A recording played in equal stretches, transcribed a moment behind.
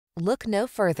Look no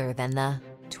further than the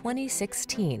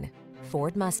 2016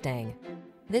 Ford Mustang.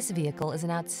 This vehicle is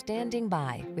an outstanding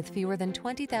buy with fewer than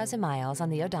 20,000 miles on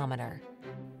the odometer.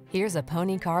 Here's a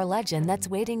pony car legend that's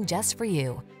waiting just for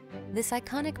you. This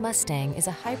iconic Mustang is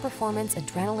a high-performance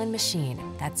adrenaline machine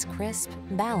that's crisp,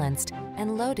 balanced,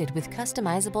 and loaded with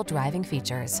customizable driving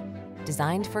features.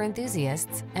 Designed for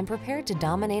enthusiasts and prepared to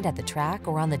dominate at the track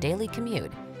or on the daily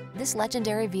commute, this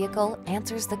legendary vehicle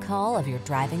answers the call of your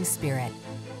driving spirit.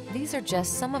 These are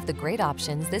just some of the great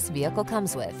options this vehicle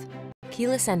comes with: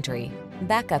 keyless entry,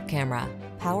 backup camera,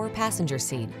 power passenger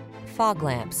seat, fog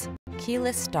lamps,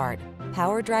 keyless start,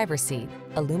 power driver seat,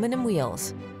 aluminum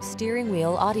wheels, steering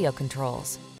wheel audio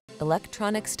controls,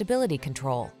 electronic stability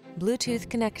control, Bluetooth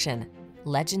connection.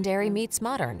 Legendary meets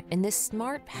modern in this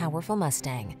smart, powerful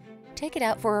Mustang. Take it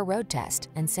out for a road test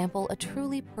and sample a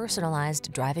truly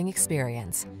personalized driving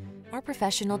experience. Our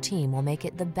professional team will make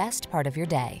it the best part of your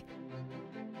day.